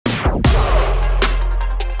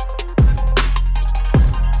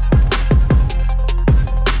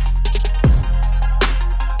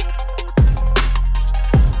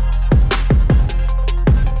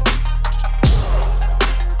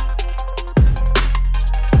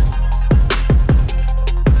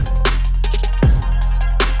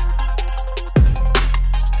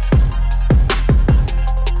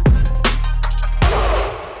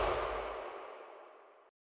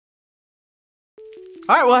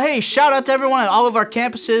All right, well, hey, shout out to everyone at all of our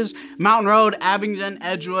campuses, Mountain Road, Abingdon,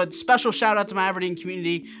 Edgewood. Special shout out to my Aberdeen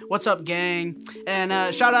community. What's up, gang?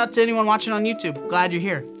 And shout out to anyone watching on YouTube. Glad you're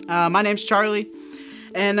here. My name's Charlie.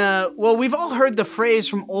 And, well, we've all heard the phrase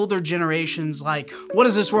from older generations like, what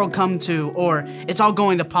does this world come to? Or it's all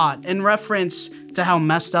going to pot, in reference to how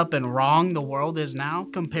messed up and wrong the world is now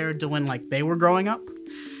compared to when, like, they were growing up.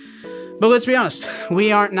 But let's be honest,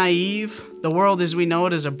 we aren't naive. The world as we know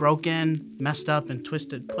it is a broken, messed up, and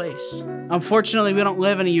twisted place. Unfortunately, we don't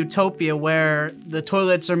live in a utopia where the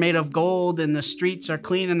toilets are made of gold and the streets are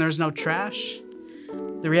clean and there's no trash.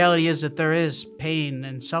 The reality is that there is pain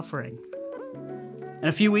and suffering. And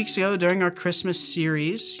a few weeks ago, during our Christmas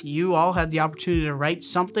series, you all had the opportunity to write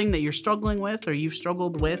something that you're struggling with or you've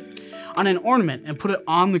struggled with on an ornament and put it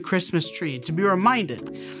on the Christmas tree to be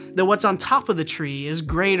reminded that what's on top of the tree is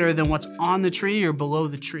greater than what's on the tree or below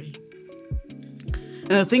the tree.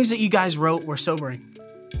 And the things that you guys wrote were sobering.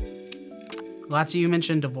 Lots of you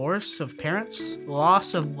mentioned divorce of parents,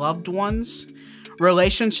 loss of loved ones,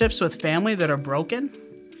 relationships with family that are broken,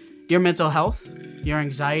 your mental health, your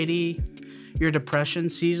anxiety, your depression,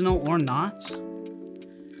 seasonal or not.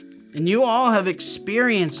 And you all have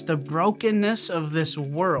experienced the brokenness of this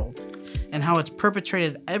world and how it's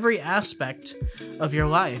perpetrated every aspect of your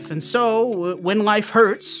life. And so when life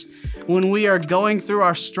hurts, when we are going through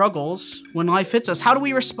our struggles, when life hits us, how do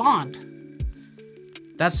we respond?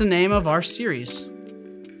 That's the name of our series,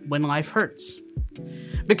 When Life Hurts.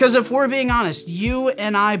 Because if we're being honest, you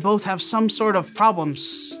and I both have some sort of problem,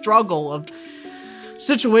 struggle, of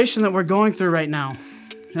situation that we're going through right now.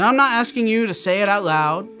 And I'm not asking you to say it out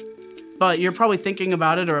loud, but you're probably thinking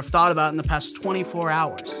about it or have thought about it in the past 24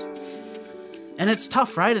 hours. And it's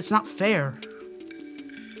tough, right? It's not fair.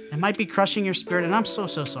 It might be crushing your spirit, and I'm so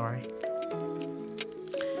sorry.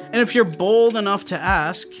 And if you're bold enough to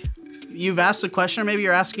ask, you've asked the question, or maybe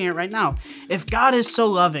you're asking it right now. If God is so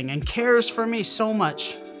loving and cares for me so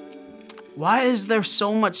much, why is there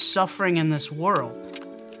so much suffering in this world?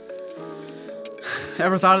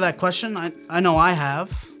 Ever thought of that question? I know I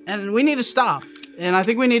have. And we need to stop. And I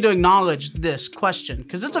think we need to acknowledge this question,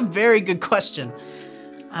 because it's a very good question.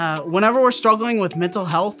 Whenever we're struggling with mental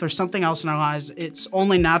health or something else in our lives, it's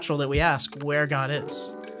only natural that we ask where God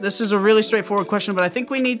is. This is a really straightforward question, but I think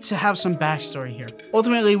we need to have some backstory here.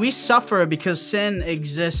 Ultimately, we suffer because sin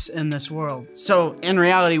exists in this world. So in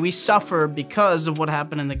reality, we suffer because of what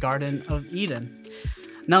happened in the Garden of Eden.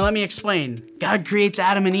 Now let me explain. God creates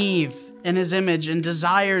Adam and Eve in his image and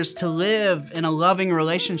desires to live in a loving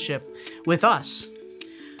relationship with us.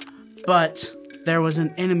 But there was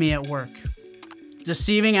an enemy at work,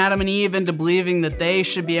 deceiving Adam and Eve into believing that they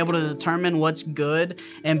should be able to determine what's good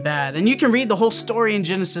and bad. And you can read the whole story in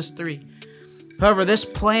Genesis 3. However, this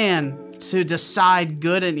plan to decide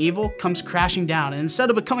good and evil comes crashing down. And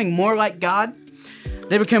instead of becoming more like God,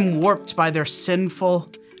 they become warped by their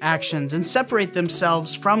sinful actions and separate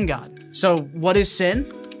themselves from God. So what is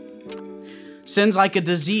sin? Sin's like a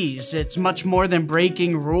disease. It's much more than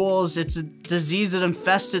breaking rules. It's a disease that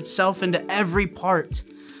infests itself into every part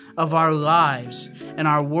of our lives and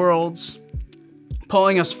our worlds,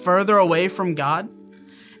 pulling us further away from God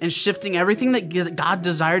and shifting everything that God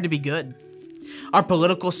desired to be good. Our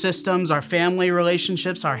political systems, our family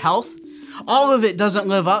relationships, our health, all of it doesn't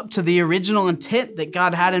live up to the original intent that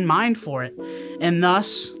God had in mind for it. And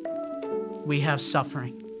thus, we have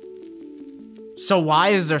suffering. So why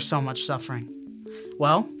is there so much suffering?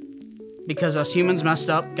 Well, because us humans messed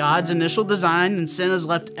up God's initial design and sin has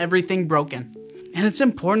left everything broken. And it's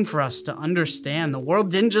important for us to understand the world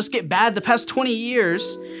didn't just get bad the past 20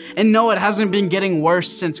 years, and no, it hasn't been getting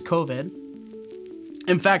worse since COVID.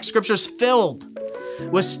 In fact, Scripture's filled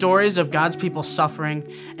with stories of God's people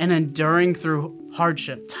suffering and enduring through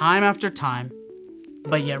hardship time after time,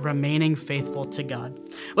 but yet remaining faithful to God.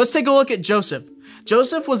 Let's take a look at Joseph.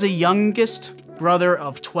 Joseph was the youngest brother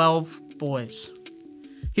of 12 boys.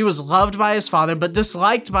 He was loved by his father, but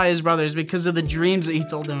disliked by his brothers because of the dreams that he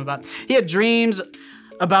told them about. He had dreams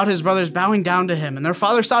about his brothers bowing down to him, and their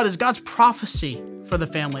father saw it as God's prophecy for the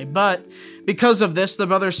family. But because of this, the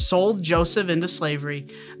brothers sold Joseph into slavery,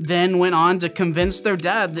 then went on to convince their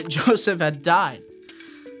dad that Joseph had died.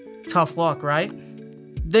 Tough luck, right?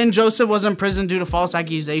 Then Joseph was imprisoned due to false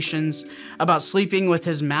accusations about sleeping with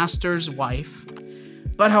his master's wife.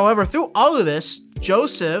 But however, through all of this,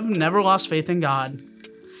 Joseph never lost faith in God.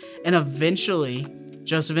 And eventually,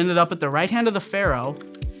 Joseph ended up at the right hand of the Pharaoh,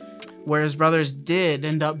 where his brothers did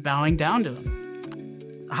end up bowing down to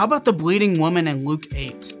him. How about the bleeding woman in Luke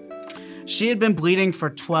 8? She had been bleeding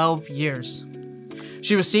for 12 years.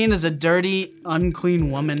 She was seen as a dirty, unclean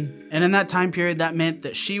woman, and in that time period, that meant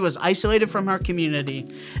that she was isolated from her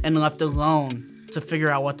community and left alone to figure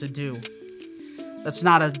out what to do. That's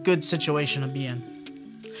not a good situation to be in.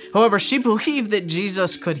 However, she believed that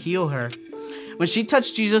Jesus could heal her. When she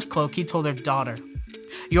touched Jesus' cloak, he told her, "Daughter,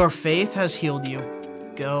 your faith has healed you.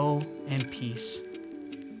 Go in peace."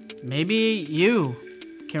 Maybe you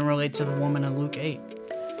can relate to the woman in Luke 8,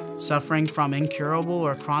 suffering from incurable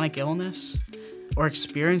or chronic illness, or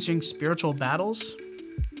experiencing spiritual battles.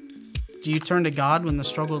 Do you turn to God when the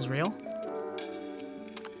struggle is real?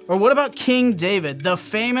 Or what about King David, the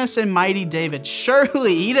famous and mighty David?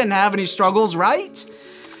 Surely he didn't have any struggles, right?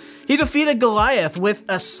 He defeated Goliath with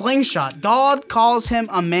a slingshot. God calls him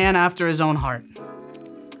a man after his own heart.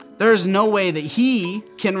 There is no way that he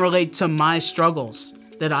can relate to my struggles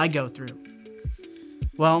that I go through.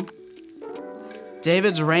 Well,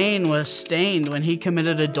 David's reign was stained when he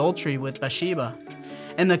committed adultery with Bathsheba,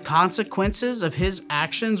 and the consequences of his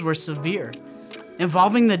actions were severe,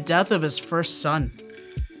 involving the death of his first son.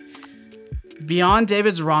 Beyond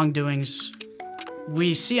David's wrongdoings,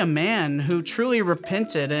 we see a man who truly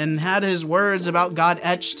repented and had his words about God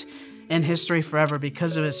etched in history forever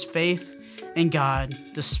because of his faith in God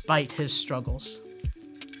despite his struggles.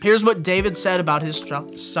 Here's what David said about his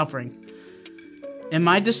suffering. "In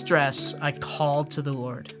my distress, I called to the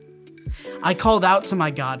Lord. I called out to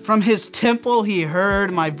my God. From his temple, he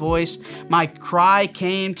heard my voice. My cry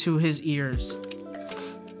came to his ears."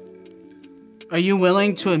 Are you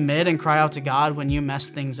willing to admit and cry out to God when you mess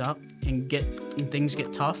things up and things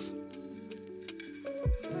get tough?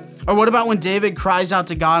 Or what about when David cries out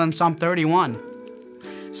to God in Psalm 31,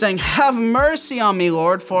 saying, "Have mercy on me,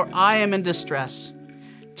 Lord, for I am in distress.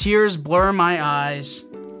 Tears blur my eyes.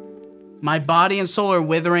 My body and soul are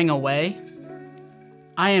withering away.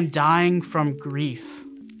 I am dying from grief.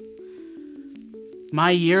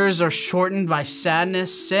 My years are shortened by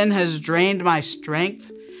sadness. Sin has drained my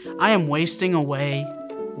strength. I am wasting away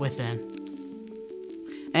within."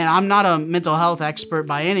 And I'm not a mental health expert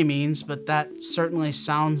by any means, but that certainly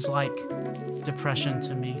sounds like depression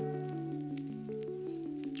to me.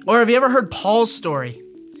 Or have you ever heard Paul's story?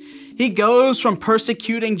 He goes from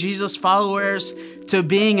persecuting Jesus' followers to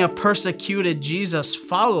being a persecuted Jesus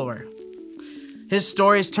follower. His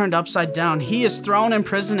story is turned upside down. He is thrown in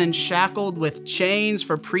prison and shackled with chains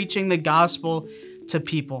for preaching the gospel to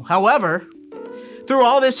people. However, through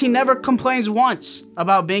all this, he never complains once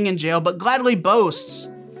about being in jail, but gladly boasts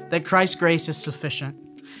that Christ's grace is sufficient.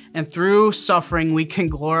 And through suffering, we can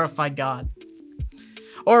glorify God.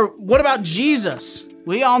 Or what about Jesus?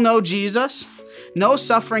 We all know Jesus. No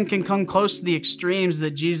suffering can come close to the extremes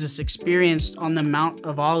that Jesus experienced on the Mount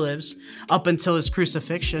of Olives up until his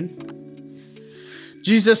crucifixion.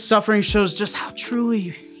 Jesus' suffering shows just how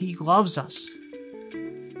truly he loves us.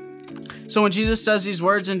 So when Jesus says these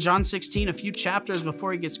words in John 16, a few chapters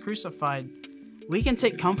before he gets crucified, we can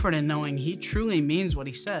take comfort in knowing he truly means what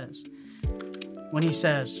he says. When he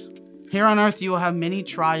says, "Here on earth you will have many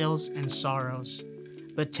trials and sorrows,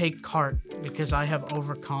 but take heart because I have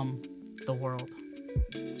overcome the world."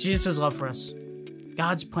 Jesus' love for us,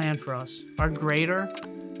 God's plan for us, are greater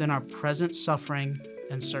than our present suffering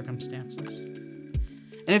and circumstances.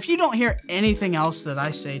 And if you don't hear anything else that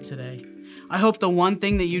I say today, I hope the one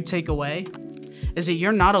thing that you take away is that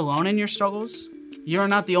you're not alone in your struggles. You're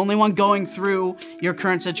not the only one going through your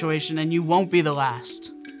current situation, and you won't be the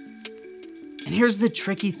last. And here's the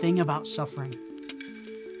tricky thing about suffering.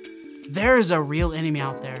 There is a real enemy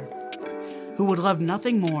out there who would love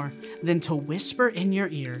nothing more than to whisper in your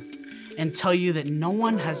ear and tell you that no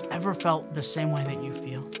one has ever felt the same way that you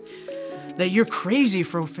feel, that you're crazy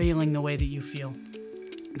for feeling the way that you feel,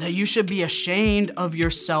 that you should be ashamed of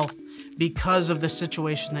yourself because of the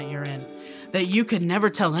situation that you're in, that you could never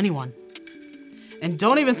tell anyone. And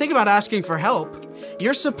don't even think about asking for help.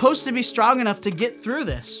 You're supposed to be strong enough to get through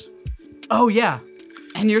this. Oh yeah,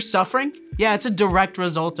 and you're suffering? Yeah, it's a direct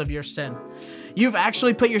result of your sin. You've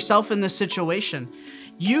actually put yourself in this situation.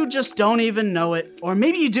 You just don't even know it, or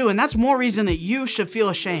maybe you do, and that's more reason that you should feel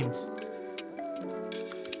ashamed.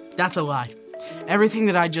 That's a lie. Everything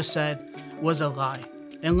that I just said was a lie.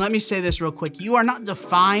 And let me say this real quick. You are not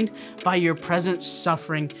defined by your present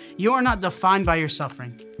suffering. You are not defined by your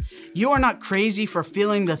suffering. You are not crazy for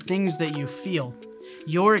feeling the things that you feel.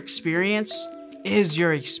 Your experience is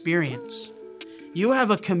your experience. You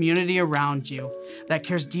have a community around you that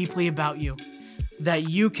cares deeply about you, that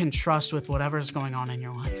you can trust with whatever is going on in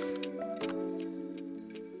your life.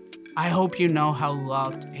 I hope you know how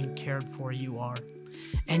loved and cared for you are.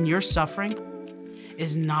 And your suffering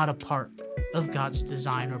is not a part of God's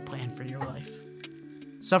design or plan for your life.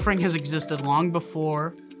 Suffering has existed long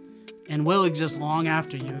before and will exist long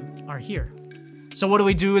after you are here. So what do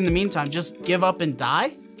we do in the meantime? Just give up and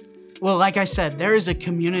die? Well, like I said, there is a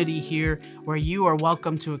community here where you are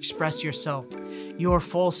welcome to express yourself, your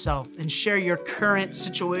full self, and share your current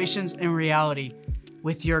situations and reality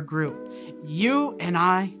with your group. You and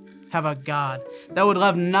I have a God that would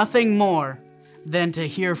love nothing more than to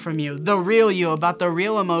hear from you, the real you, about the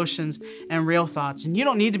real emotions and real thoughts. And you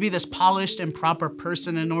don't need to be this polished and proper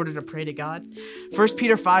person in order to pray to God. 1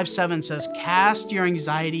 Peter 5:7 says, cast your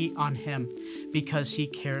anxiety on him because he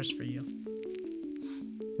cares for you.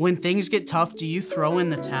 When things get tough, do you throw in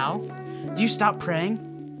the towel? Do you stop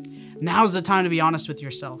praying? Now's the time to be honest with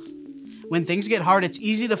yourself. When things get hard, it's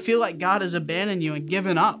easy to feel like God has abandoned you and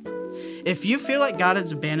given up. If you feel like God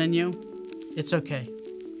has abandoned you, it's okay.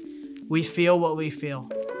 We feel what we feel.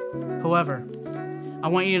 However, I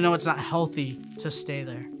want you to know it's not healthy to stay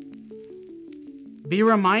there. Be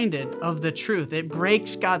reminded of the truth. It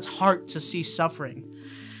breaks God's heart to see suffering.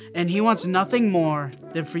 And he wants nothing more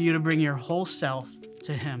than for you to bring your whole self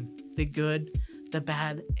to him, the good, the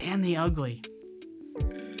bad, and the ugly.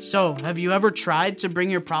 So, have you ever tried to bring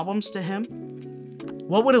your problems to him?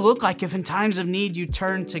 What would it look like if in times of need you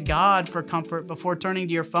turned to God for comfort before turning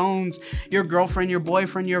to your phones, your girlfriend, your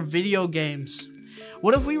boyfriend, your video games?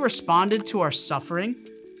 What if we responded to our suffering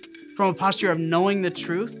from a posture of knowing the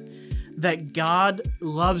truth that God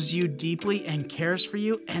loves you deeply and cares for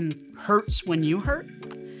you and hurts when you hurt,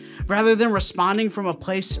 rather than responding from a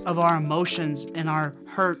place of our emotions and our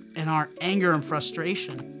hurt and our anger and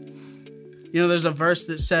frustration? You know, there's a verse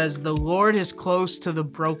that says, the Lord is close to the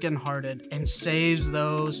brokenhearted and saves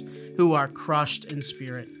those who are crushed in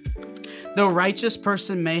spirit. The righteous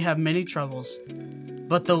person may have many troubles,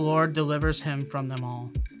 but the Lord delivers him from them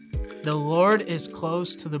all. The Lord is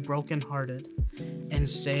close to the brokenhearted and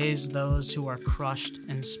saves those who are crushed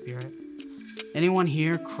in spirit. Anyone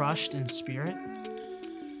here crushed in spirit?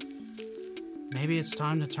 Maybe it's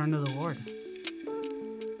time to turn to the Lord.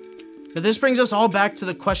 But this brings us all back to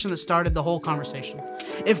the question that started the whole conversation.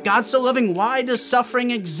 If God's so loving, why does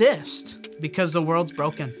suffering exist? Because the world's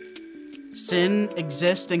broken. Sin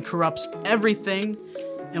exists and corrupts everything,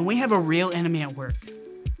 and we have a real enemy at work.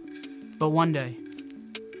 But one day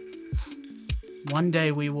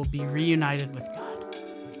we will be reunited with God.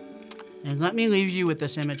 And let me leave you with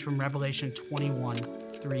this image from Revelation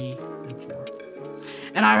 21:3-4.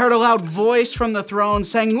 And I heard a loud voice from the throne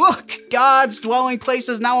saying, look, God's dwelling place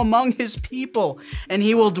is now among his people, and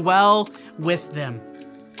he will dwell with them.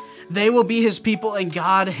 They will be his people, and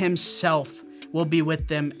God himself will be with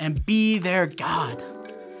them and be their God.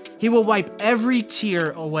 He will wipe every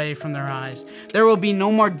tear away from their eyes. There will be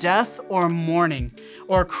no more death or mourning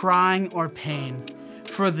or crying or pain,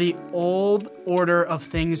 for the old order of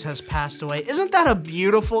things has passed away. Isn't that a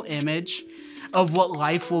beautiful image of what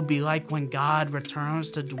life will be like when God returns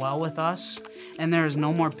to dwell with us and there is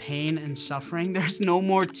no more pain and suffering? There's no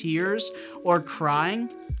more tears or crying.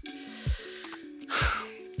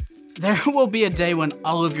 There will be a day when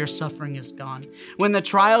all of your suffering is gone, when the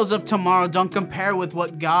trials of tomorrow don't compare with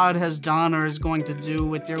what God has done or is going to do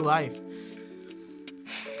with your life.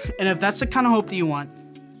 And if that's the kind of hope that you want,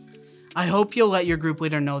 I hope you'll let your group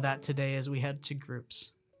leader know that today as we head to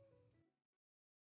groups.